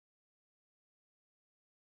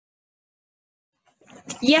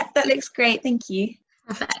Yeah, that looks great. Thank you.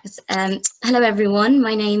 Perfect. Hello, everyone.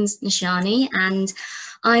 My name's Niashani, and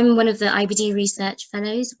I'm one of the IBD research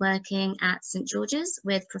fellows working at St George's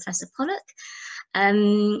with Professor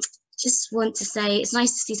Pollock. Just want to say it's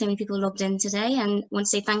nice to see so many people logged in today, and want to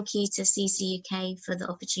say thank you to CCUK for the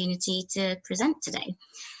opportunity to present today.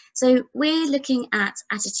 So we're looking at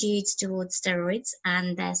attitudes towards steroids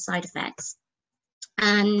and their side effects.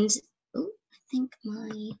 And I think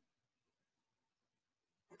my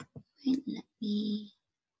won't let me,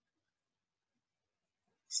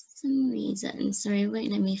 for some reason, sorry, it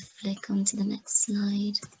won't let me flick onto the next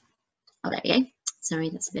slide. Oh, there we go. Sorry,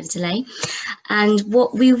 that's a bit of a delay. And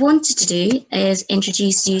what we wanted to do is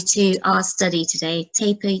introduce you to our study today,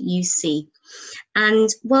 Taper UC. And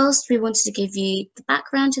whilst we wanted to give you the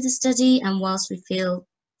background to the study, and whilst we feel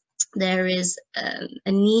there is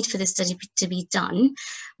a need for this study to be done,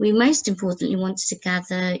 we most importantly wanted to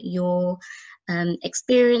gather your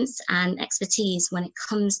experience and expertise when it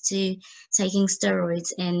comes to taking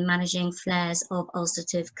steroids in managing flares of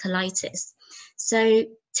ulcerative colitis. So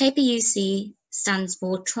Taper UC stands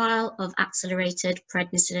for Trial of Accelerated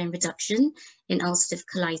Prednisolone Reduction in Ulcerative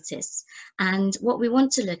Colitis. And what we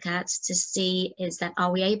want to look at to see is that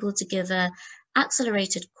are we able to give an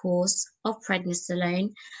accelerated course of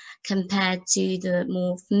prednisolone compared to the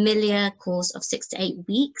more familiar course of 6 to 8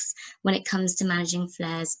 weeks when it comes to managing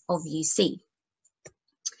flares of UC.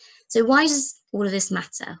 So why does all of this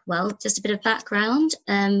matter? Well, just a bit of background.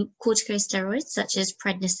 Corticosteroids such as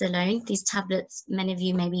prednisolone, these tablets many of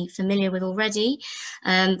you may be familiar with already,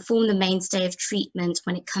 form the mainstay of treatment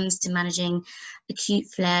when it comes to managing acute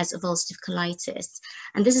flares of ulcerative colitis.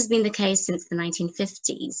 And this has been the case since the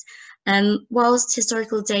 1950s. Whilst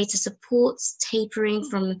historical data supports tapering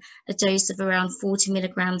from a dose of around 40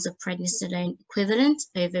 milligrams of prednisolone equivalent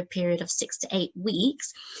over a period of 6 to 8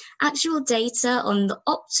 weeks, actual data on the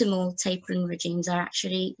optimal tapering regimes are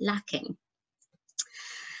actually lacking.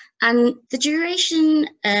 And the duration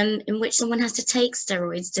in which someone has to take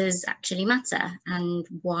steroids does actually matter. And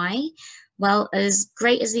why? Well, as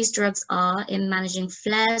great as these drugs are in managing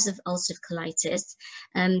flares of ulcerative colitis,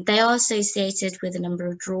 they are associated with a number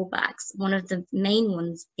of drawbacks, one of the main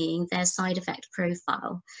ones being their side effect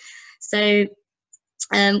profile. So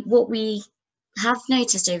what we have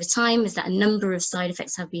noticed over time is that a number of side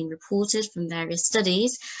effects have been reported from various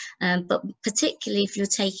studies, but particularly if you're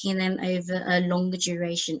taking them over a longer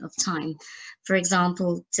duration of time. For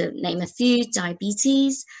example, to name a few,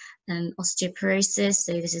 diabetes, osteoporosis,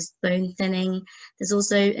 so this is bone thinning. There's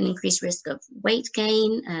also an increased risk of weight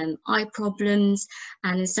gain, eye problems,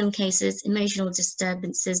 and in some cases, emotional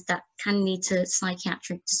disturbances that can lead to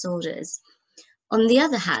psychiatric disorders. On the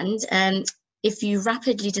other hand, if you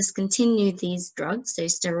rapidly discontinue these drugs, so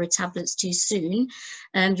steroid tablets, too soon,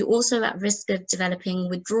 you're also at risk of developing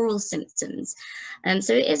withdrawal symptoms.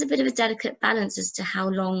 So it is a bit of a delicate balance as to how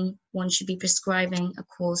long one should be prescribing a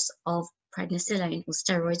course of prednisolone or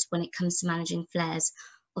steroids when it comes to managing flares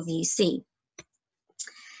of UC.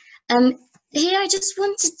 Here I just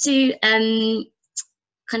wanted to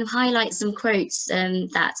kind of highlight some quotes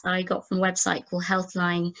that I got from a website called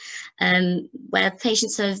Healthline, where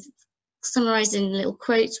patients have summarised in little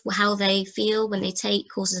quotes how they feel when they take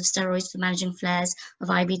courses of steroids for managing flares of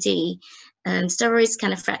IBD. Steroids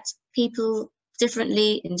can affect people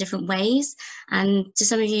differently in different ways, and to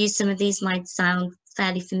some of you, some of these might sound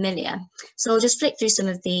fairly familiar. So I'll just flick through some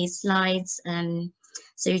of these slides.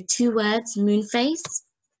 So 2 words, moon face.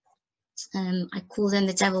 I call them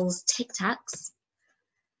the devil's Tic Tacs.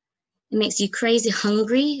 It makes you crazy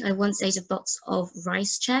hungry. I once ate a box of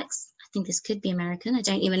rice checks. I think this could be American. I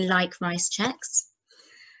don't even like rice checks.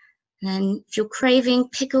 And then if you're craving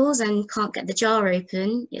pickles and can't get the jar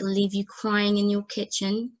open, it'll leave you crying in your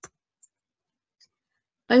kitchen.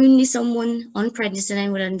 Only someone on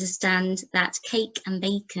prednisolone will understand that cake and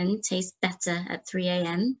bacon taste better at 3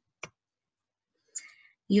 AM.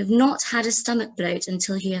 You have not had a stomach bloat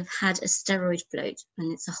until you have had a steroid bloat,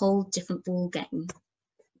 and it's a whole different ball game.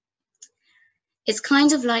 It's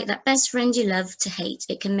kind of like that best friend you love to hate.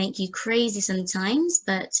 It can make you crazy sometimes,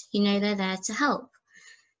 but you know they're there to help.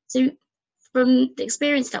 So from the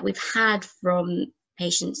experience that we've had from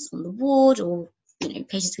patients on the ward or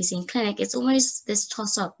patients we see in clinic, it's almost this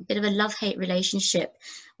toss-up, a bit of a love-hate relationship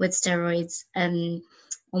with steroids. On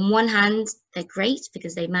one hand, they're great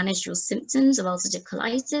because they manage your symptoms of ulcerative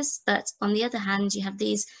colitis, but on the other hand, you have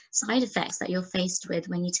these side effects that you're faced with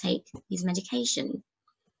when you take these medications.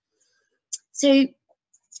 So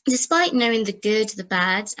despite knowing the good, the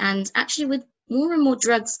bad, and actually with more and more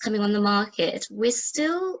drugs coming on the market, we're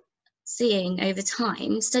still seeing over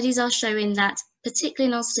time, studies are showing that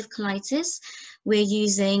particularly in ulcerative colitis, we're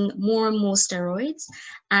using more and more steroids,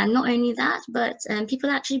 and not only that, but people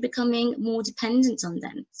are actually becoming more dependent on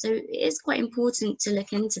them. So it is quite important to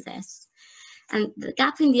look into this. And the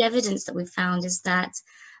gap in the evidence that we've found is that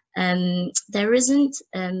there isn't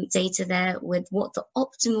data there with what the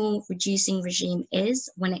optimal reducing regime is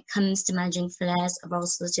when it comes to managing flares of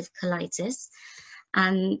ulcerative colitis.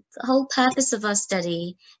 And the whole purpose of our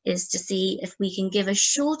study is to see if we can give a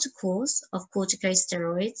shorter course of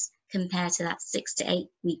corticosteroids compared to that 6 to 8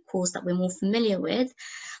 week course that we're more familiar with,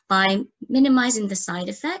 by minimizing the side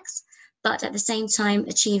effects, but at the same time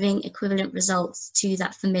achieving equivalent results to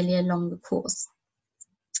that familiar longer course.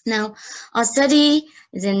 Now, our study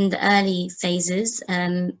is in the early phases,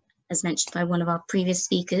 as mentioned by one of our previous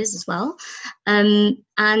speakers as well. And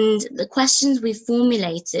the questions we've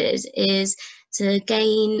formulated is to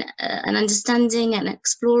gain an understanding and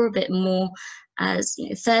explore a bit more as, you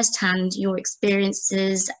know, firsthand your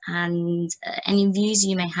experiences and any views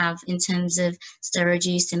you may have in terms of steroid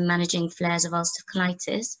use in managing flares of ulcerative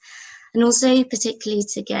colitis. And also particularly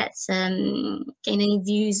to get gain any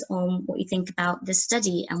views on what you think about this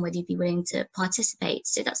study and whether you'd be willing to participate.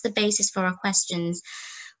 So that's the basis for our questions.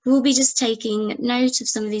 We'll be just taking note of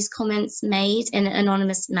some of these comments made in an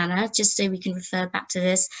anonymous manner, just so we can refer back to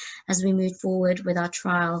this as we move forward with our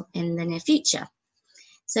trial in the near future.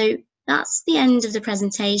 So that's the end of the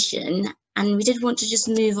presentation, and we did want to just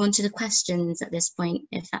move on to the questions at this point,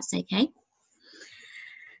 if that's okay.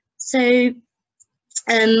 So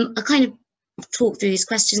I kind of talked through these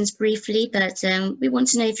questions briefly, but we want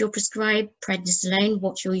to know if you're prescribed prednisolone,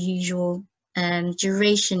 what your usual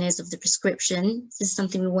duration is of the prescription. This is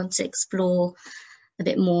something we want to explore a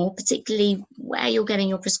bit more, particularly where you're getting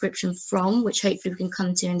your prescription from, which hopefully we can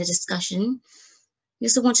come to in the discussion. We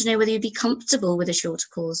also want to know whether you'd be comfortable with a shorter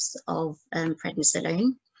course of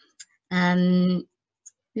prednisolone.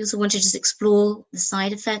 We also want to just explore the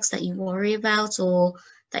side effects that you worry about or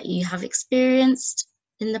that you have experienced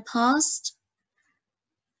in the past.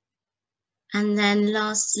 And then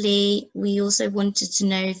lastly, we also wanted to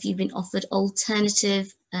know if you've been offered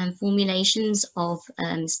alternative formulations of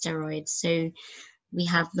steroids. So we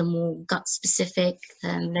have the more gut-specific,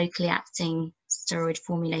 locally acting steroid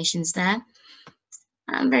formulations there.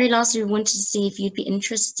 And very lastly, we wanted to see if you'd be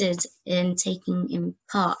interested in taking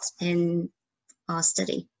part in our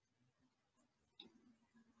study.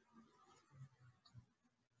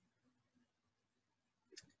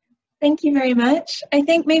 Thank you very much. I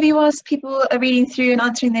think maybe whilst people are reading through and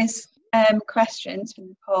answering those questions from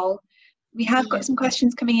the poll, we have got some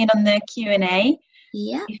questions coming in on the Q&A.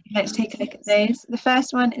 Yeah. If you'd like to take a look at those. The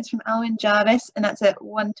first one is from Alwyn Jarvis, and that's at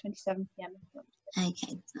 1:27 p.m.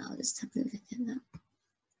 Okay, I'll just have a look at that.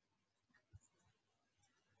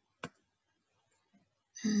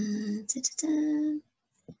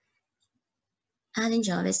 Alan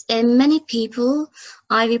Jarvis. In many people,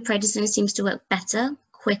 IV prednisone seems to work better,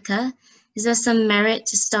 quicker. Is there some merit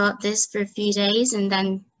to start this for a few days and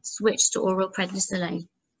then switch to oral prednisolone?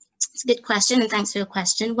 It's a good question, and thanks for your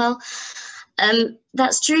question. Well,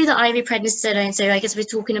 that's true that IV prednisolone, so I guess we're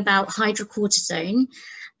talking about hydrocortisone.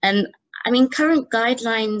 I mean, current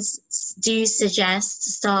guidelines do suggest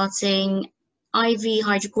starting IV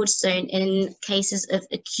hydrocortisone in cases of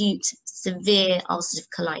acute severe ulcerative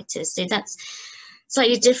colitis. So that's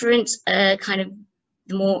slightly different, kind of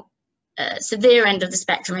the more severe end of the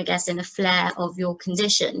spectrum, I guess, in a flare of your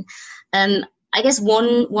condition. I guess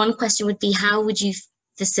one question would be, how would you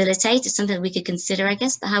facilitate? It's something that we could consider, I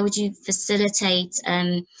guess, but how would you facilitate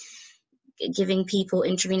giving people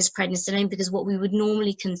intravenous prednisolone? Because what we would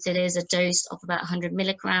normally consider is a dose of about 100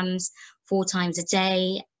 milligrams 4 times a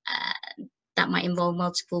day. That might involve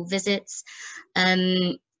multiple visits.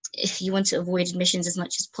 If you want to avoid admissions as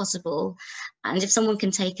much as possible, and if someone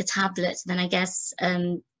can take a tablet, then I guess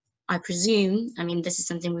I presume, I mean, this is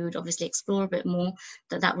something we would obviously explore a bit more,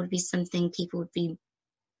 that would be something people would be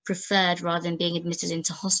preferred rather than being admitted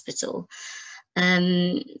into hospital.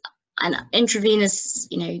 And intravenous,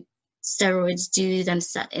 you know, steroids do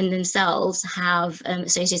in themselves have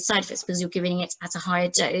associated side effects because you're giving it at a higher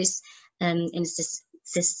dose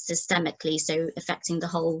systemically, so affecting the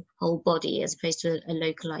whole body as opposed to a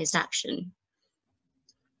localized action.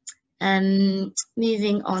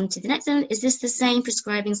 Moving on to the next one, is this the same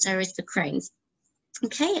prescribing steroids for Crohn's?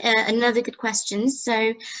 Okay, another good question.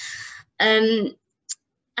 So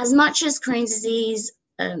as much as Crohn's disease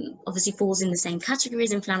obviously falls in the same category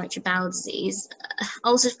as inflammatory bowel disease,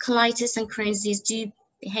 ulcerative colitis and Crohn's disease do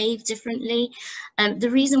behave differently. The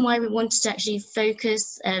reason why we wanted to actually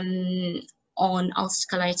focus on ulcerative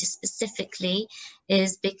colitis specifically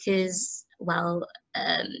is because, well,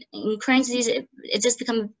 in Crohn's disease, it does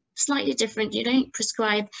become slightly different. You don't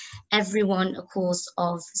prescribe everyone a course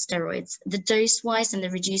of steroids. The dose-wise and the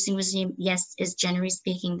reducing regime, yes, is generally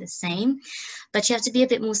speaking the same, but you have to be a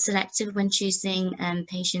bit more selective when choosing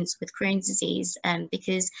patients with Crohn's disease,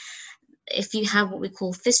 because if you have what we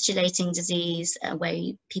call fistulating disease,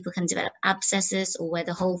 where people can develop abscesses, or where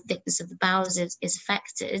the whole thickness of the bowels is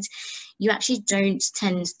affected, you actually don't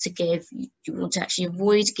tend to give, you want to actually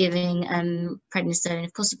avoid giving prednisolone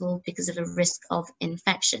if possible, because of a risk of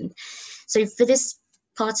infection. So for this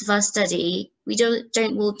part of our study, we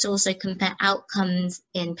don't want to also compare outcomes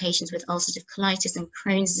in patients with ulcerative colitis and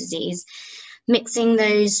Crohn's disease, mixing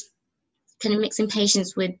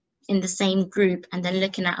patients in the same group and then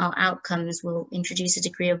looking at our outcomes will introduce a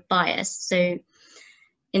degree of bias. So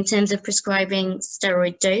in terms of prescribing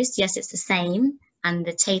steroid dose, yes, it's the same, and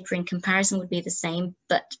the tapering comparison would be the same,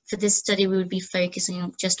 but for this study we would be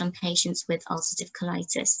focusing just on patients with ulcerative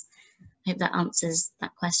colitis. I hope that answers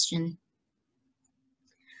that question.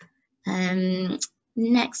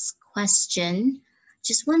 Next question.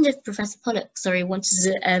 Just wondered if Professor Pollock, wanted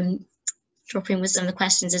to drop in with some of the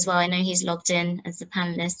questions as well. I know he's logged in as a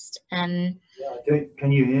panelist. Yeah,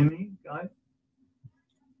 can you hear me, guys?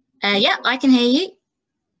 Yeah, I can hear you.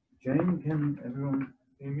 Jane, can everyone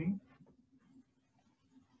hear me?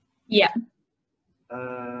 Yeah.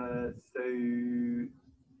 So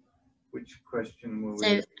which question will we?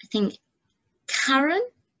 So I think Karen,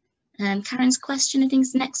 Karen's question, I think,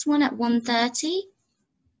 is the next one at 1:30.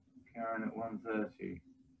 Karen at 1:30.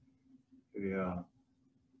 Here we are.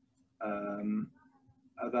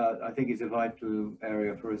 About, I think it's a vital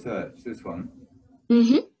area for research, this one.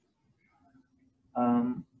 Mm-hmm.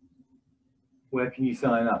 Where can you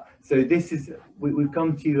sign up? So this is, we've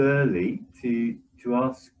come to you early to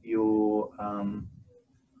ask your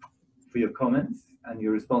for your comments and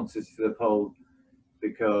your responses to the poll,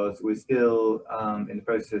 because we're still in the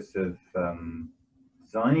process of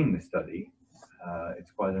designing the study.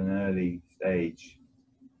 It's quite an early stage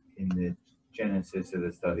in the genesis of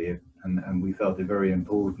the study, and we felt it very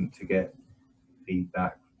important to get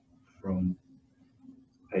feedback from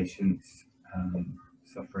patients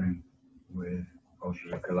suffering with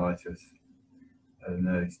ulcerative colitis at an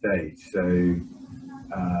early stage. So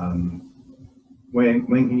when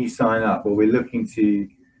can you sign up? Well, we're looking to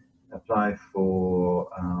apply for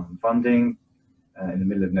funding in the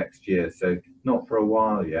middle of next year, so not for a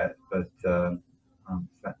while yet, but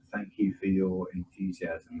thank you for your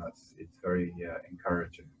enthusiasm. It's very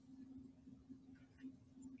encouraging.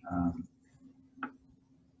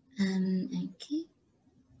 Okay.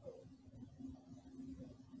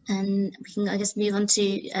 And we can, I guess, move on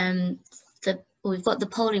to we've got the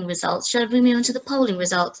polling results. Shall we move on to the polling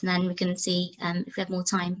results, and then we can see if we have more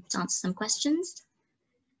time to answer some questions?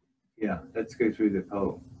 Yeah, let's go through the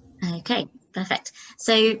poll. Okay, perfect.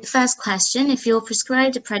 So first question: if you're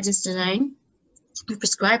prescribed prednisolone,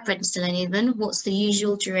 even, what's the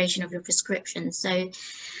usual duration of your prescription? So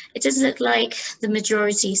it does look like the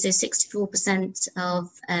majority, so 64% of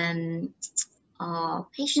our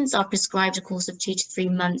patients are prescribed a course of 2 to 3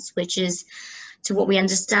 months, which is, to what we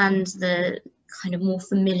understand, the kind of more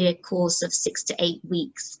familiar course of 6 to 8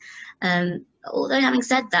 weeks. Although having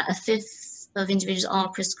said that, a fifth of individuals are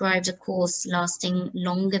prescribed a course lasting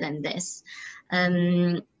longer than this.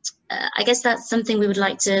 I guess that's something we would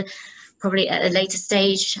like to probably at a later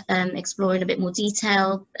stage explore in a bit more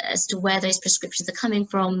detail as to where those prescriptions are coming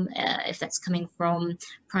from, if that's coming from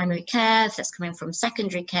primary care, if that's coming from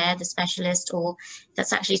secondary care, the specialist, or if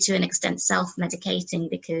that's actually to an extent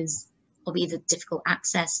self-medicating because of either difficult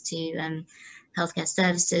access to healthcare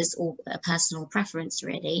services or a personal preference,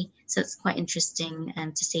 really. So it's quite interesting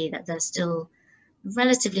to see that there's still a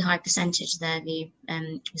relatively high percentage there who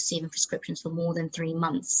receiving prescriptions for more than 3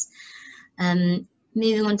 months.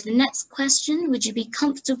 Moving on to the next question, would you be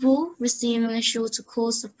comfortable receiving a shorter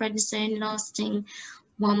course of prednisone lasting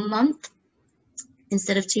 1 month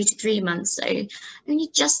instead of 2 to 3 months? So only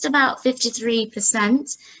just about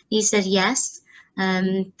 53% you said yes,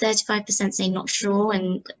 35% say not sure,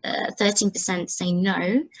 and 13% say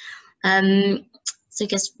no. So I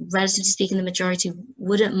guess relatively speaking, the majority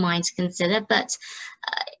wouldn't mind to consider, but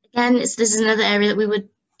again, this is another area that we would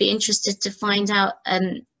be interested to find out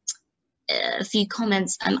a few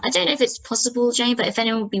comments. I don't know if it's possible, Jane, but if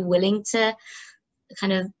anyone would be willing to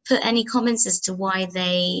kind of put any comments as to why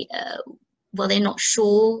they, well, they're not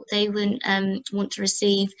sure they wouldn't want to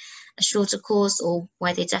receive a shorter course, or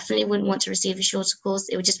why they definitely wouldn't want to receive a shorter course.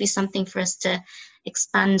 It would just be something for us to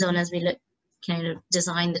expand on as we look,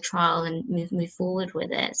 design the trial and move forward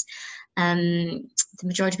with it. The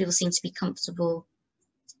majority of people seem to be comfortable.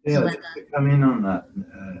 Yeah, However, to come in on that,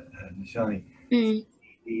 Niashani.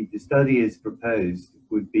 the study is proposed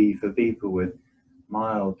would be for people with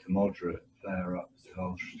mild to moderate flare-ups of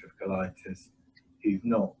ulcerative colitis who've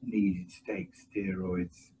not needed to take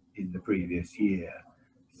steroids in the previous year.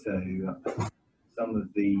 So some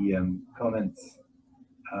of the comments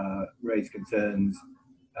raise concerns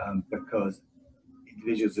because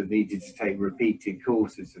individuals have needed to take repeated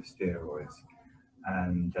courses of steroids,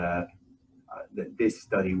 and that this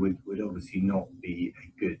study would obviously not be a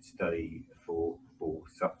good study for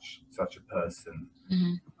such a person.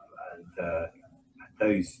 Mm-hmm. And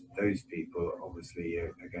those people obviously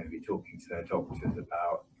are going to be talking to their doctors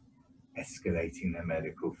about escalating their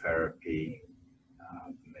medical therapy,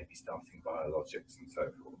 maybe starting biologics and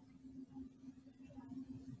so forth.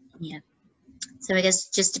 Yeah. So I guess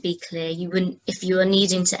just to be clear, you wouldn't, if you are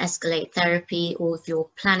needing to escalate therapy, or if you're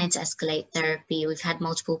planning to escalate therapy, or we've had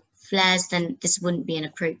multiple flares, then this wouldn't be an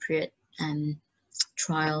appropriate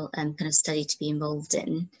trial kind of study to be involved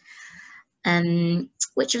in.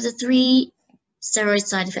 Which of the 3 steroid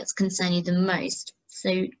side effects concern you the most?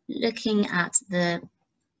 So looking at the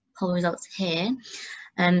poll results here,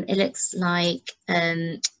 it looks like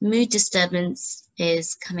mood disturbance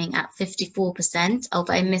is coming at 54%. Oh,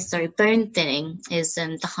 but I missed, sorry, bone thinning is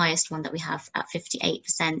the highest one that we have at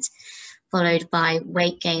 58%, followed by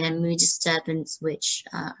weight gain and mood disturbance, which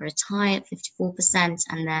are a tie at 54%,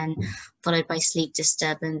 and then followed by sleep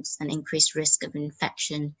disturbance and increased risk of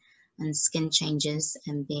infection and skin changes,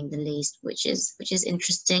 and being the least, which is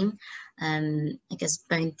interesting. I guess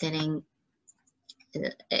bone thinning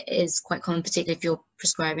is quite common, particularly if you're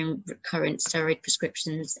prescribing recurrent steroid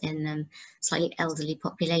prescriptions in slightly elderly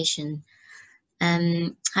population.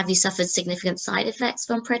 Have you suffered significant side effects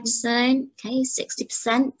from prednisolone? Okay,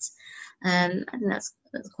 60%. I think that's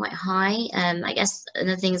quite high. I guess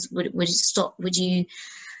another thing is,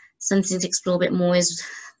 something to explore a bit more is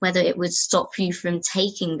whether it would stop you from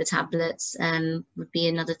taking the tablets. Would be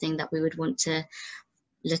another thing that we would want to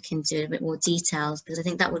look into in a bit more details, because I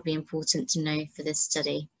think that would be important to know for this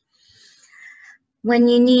study. When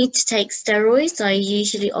you need to take steroids, are you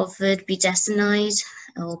usually offered budesonide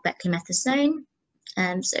or beclomethasone?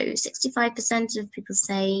 So 65% of people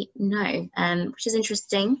say no, which is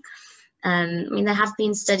interesting. I mean, there have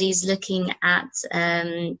been studies looking at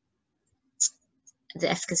the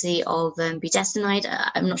efficacy of budesonide.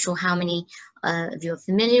 I'm not sure how many of you are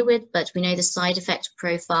familiar with, but we know the side effect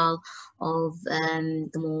profile of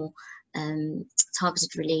the more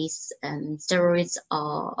targeted release steroids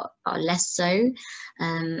are less so,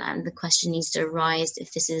 and the question needs to arise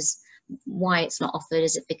if this is why it's not offered.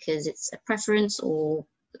 Is it because it's a preference, or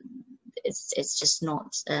it's just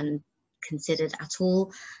not considered at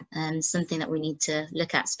all? Something that we need to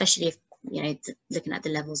look at, especially if, you know, looking at the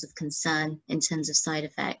levels of concern in terms of side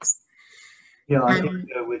effects. Yeah, I think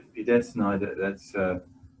with budesonide, that's a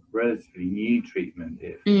relatively new treatment.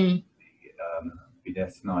 If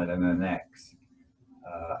budesonide and an X,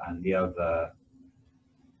 and the other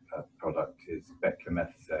product is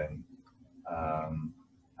beclomethasone,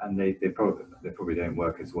 and they probably don't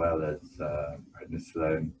work as well as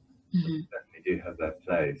prednisolone. But certainly do have their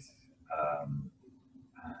place,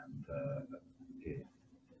 and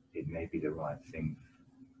it may be the right thing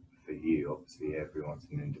for you. Obviously, everyone's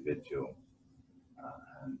an individual,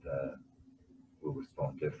 and will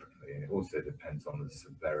respond differently. And it also depends on the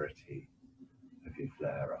severity of your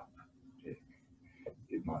flare-up.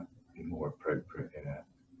 It might be more appropriate in a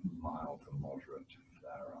mild to moderate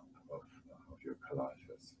flare-up of your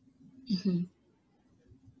colitis.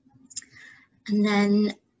 And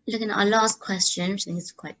then looking at our last question, which I think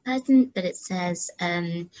is quite pertinent, but it says,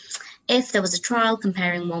 if there was a trial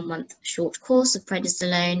comparing 1 month short course of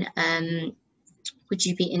prednisolone, would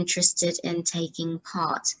you be interested in taking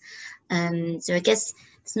part? So I guess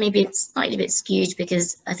this may be slightly bit skewed,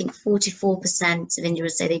 because I think 44% of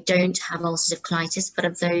individuals say they don't have ulcerative colitis, but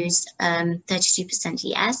of those, 32%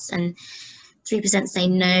 yes, and 3% say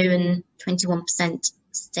no, and 21%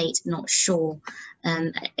 state not sure.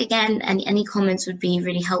 Again, any comments would be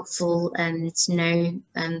really helpful to know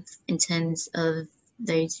in terms of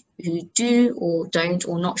those who do or don't,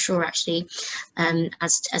 or not sure actually,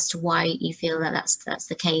 as to why you feel that that's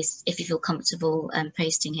the case. If you feel comfortable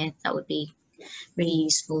posting here, that would be really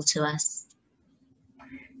useful to us.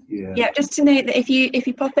 Yeah, just to note that if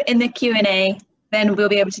you pop it in the Q&A, then we'll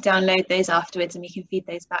be able to download those afterwards, and we can feed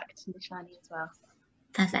those back to Niashani as well.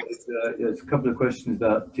 Perfect. There's a couple of questions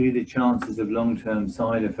about, do the chances of long-term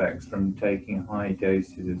side effects from taking high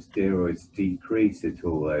doses of steroids decrease at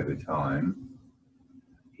all over time,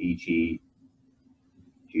 e.g.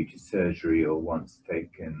 due to surgery, or once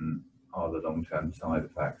taken, are the long-term side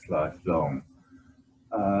effects lifelong?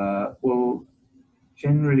 Well,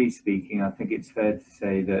 generally speaking, I think it's fair to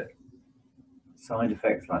say that side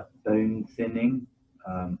effects like bone thinning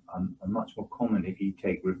are much more common if you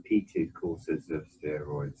take repeated courses of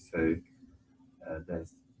steroids. So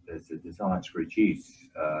there's a desire to reduce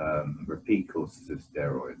repeat courses of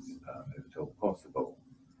steroids if at all possible,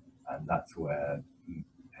 and that's where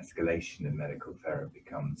escalation in medical therapy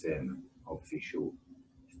comes in. Obviously,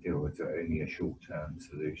 steroids are only a short-term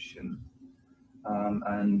solution.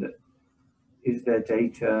 And is there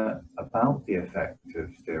data about the effect of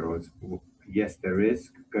steroids? Yes, there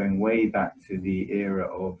is, going way back to the era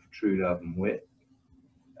of True Love and Wit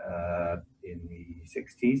in the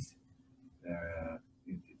 60s.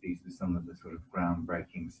 These were some of the sort of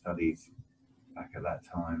groundbreaking studies back at that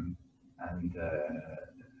time, and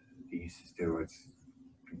the use of steroids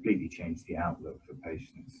completely changed the outlook for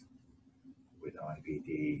patients with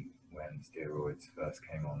IBD when steroids first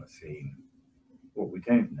came on the scene. What we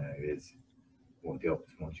don't know is what the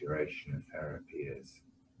optimal duration of therapy is,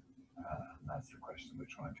 and that's the question we're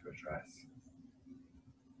trying to address.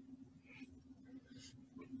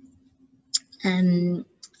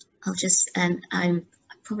 I'll just, I'm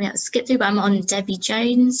probably have to skip through, but I'm on Debbie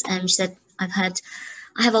Jones. She said, I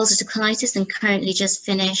have ulcerative colitis and currently just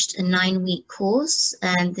finished a 9-week course.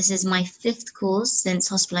 This is my 5th course since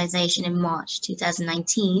hospitalization in March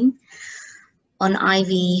 2019. On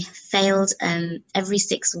IV, failed every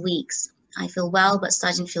 6 weeks. I feel well, but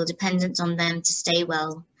starting to feel dependent on them to stay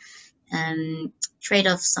well.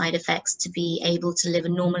 Trade-off side effects to be able to live a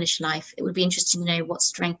normalish life. It would be interesting to know what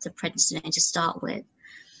strength of prednisone to start with.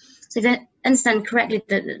 So if I understand correctly,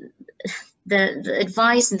 the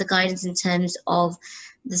advice and the guidance in terms of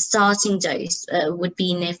the starting dose would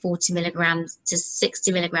be near 40 milligrams to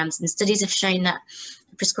 60 milligrams. And studies have shown that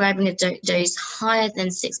prescribing a dose higher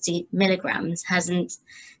than 60 milligrams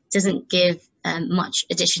doesn't give much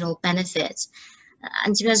additional benefit.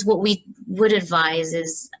 And to be honest, what we would advise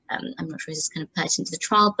is, I'm not sure if this is kind of pertinent to the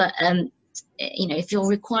trial, but you know, if you're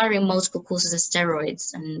requiring multiple courses of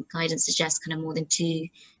steroids, and guidance suggests kind of more than 2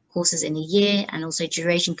 courses in a year, and also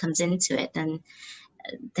duration comes into it, then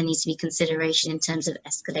there needs to be consideration in terms of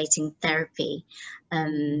escalating therapy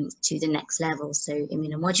to the next level, so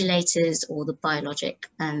immunomodulators or the biologic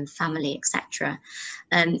family, etc.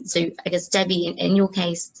 So I guess, Debbie, in your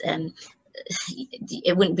case,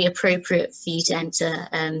 it wouldn't be appropriate for you to enter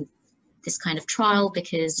this kind of trial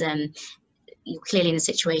because you're clearly in a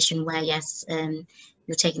situation where, yes,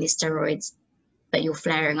 you're taking these steroids, but you're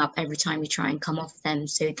flaring up every time you try and come off them.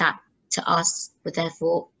 So that, to us, would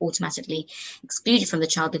therefore automatically exclude you from the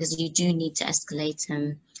trial because you do need to escalate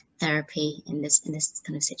therapy in this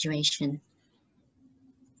kind of situation.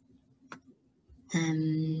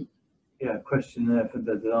 Yeah, question there for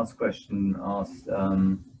the last question asked.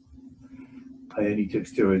 I only took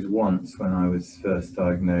steroids once when I was first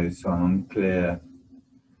diagnosed, so I'm unclear.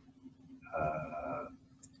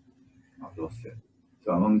 I've lost it.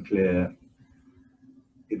 So I'm unclear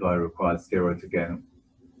if I required steroids again,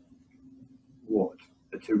 what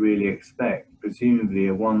to really expect. Presumably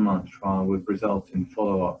a 1-month trial would result in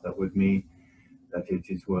follow-up that would mean that it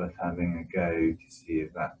is worth having a go to see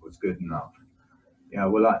if that was good enough. Yeah,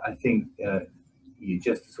 well, I think you're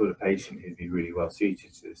just the sort of patient who'd be really well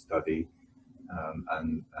suited to this study.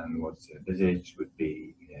 And what's envisaged would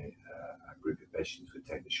be, you know, a group of patients would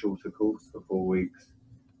take the shorter course for 4 weeks,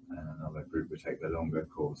 and another group would take the longer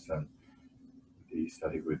course. And the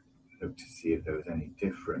study would look to see if there was any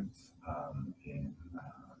difference in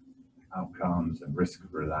outcomes and risk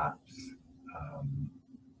of relapse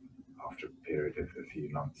after a period of a few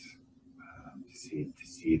months to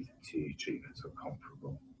see if the 2 treatments were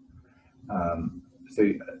comparable.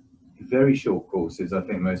 So very short courses, I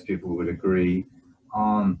think most people would agree,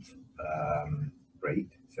 aren't great.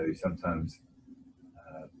 So sometimes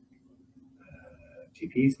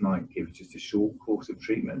GPs might give just a short course of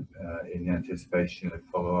treatment in anticipation of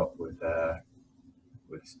follow-up with a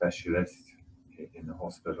specialist in the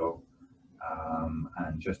hospital,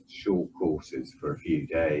 and just short courses for a few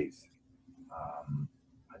days.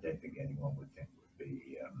 I don't think anyone would think would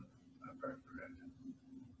be appropriate.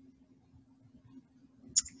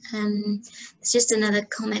 There's just another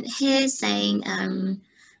comment here saying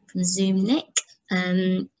from Zoom Nick,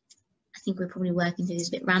 I think we're probably working through this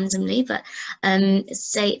a bit randomly, but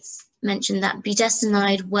it's mentioned that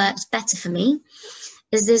budesonide works better for me.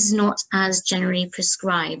 Is this not as generally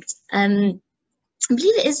prescribed? I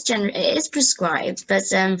believe it is prescribed, but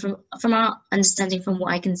from our understanding, from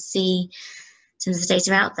what I can see in terms of the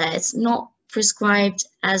data out there, it's not prescribed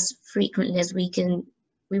as frequently as we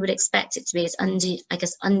would expect it to be.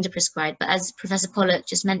 It's under prescribed, but as Professor Pollock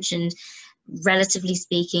just mentioned, relatively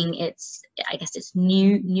speaking, I guess it's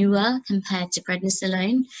newer compared to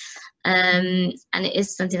prednisolone, and it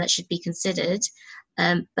is something that should be considered.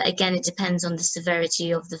 But again, it depends on the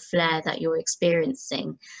severity of the flare that you're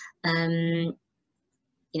experiencing.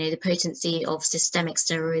 You know, the potency of systemic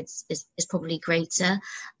steroids is probably greater,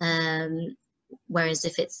 whereas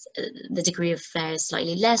if it's the degree of flare is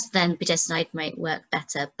slightly less, then budesonide might work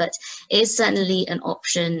better. But it is certainly an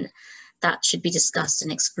option that should be discussed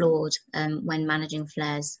and explored when managing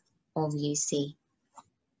flares of UC.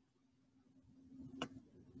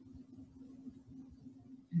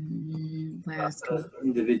 Where else? Does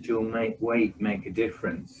individual weight make a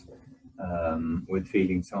difference with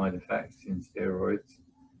feeling side effects in steroids?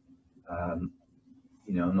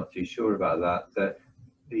 You know, I'm not too sure about that. That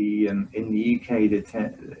in the UK, the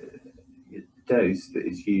dose that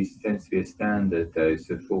is used tends to be a standard dose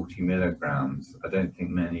of 40 milligrams. I don't think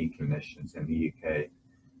many clinicians in the UK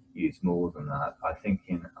use more than that. I think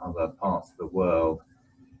in other parts of the world,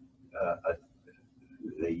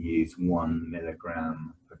 they use 1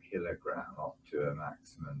 milligram per kilogram up to a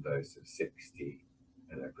maximum dose of 60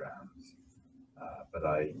 milligrams. But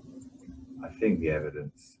I think the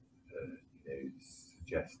evidence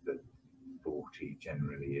suggests that 40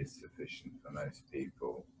 generally is sufficient for most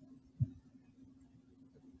people.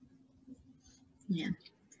 Yeah.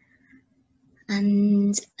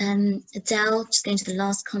 And Adele, just going to the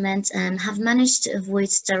last comment, have managed to avoid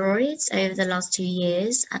steroids over the last 2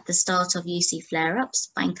 years at the start of UC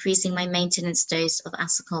flare-ups by increasing my maintenance dose of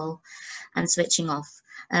Asacol and switching off.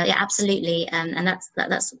 Yeah, absolutely, and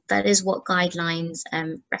that is what guidelines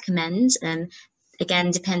recommend.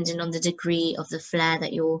 Again, depending on the degree of the flare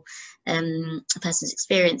that a person's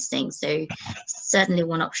experiencing. So certainly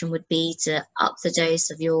one option would be to up the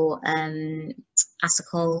dose of your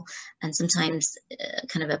Asacol, and sometimes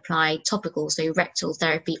kind of apply topical, so rectal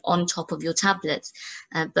therapy on top of your tablets.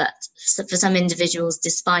 But for some individuals,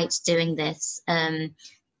 despite doing this,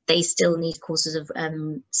 they still need courses of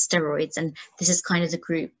steroids, and this is kind of the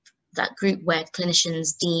group where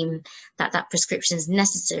clinicians deem that prescription is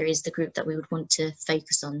necessary, is the group that we would want to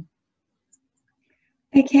focus on.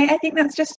 Okay, I think that's just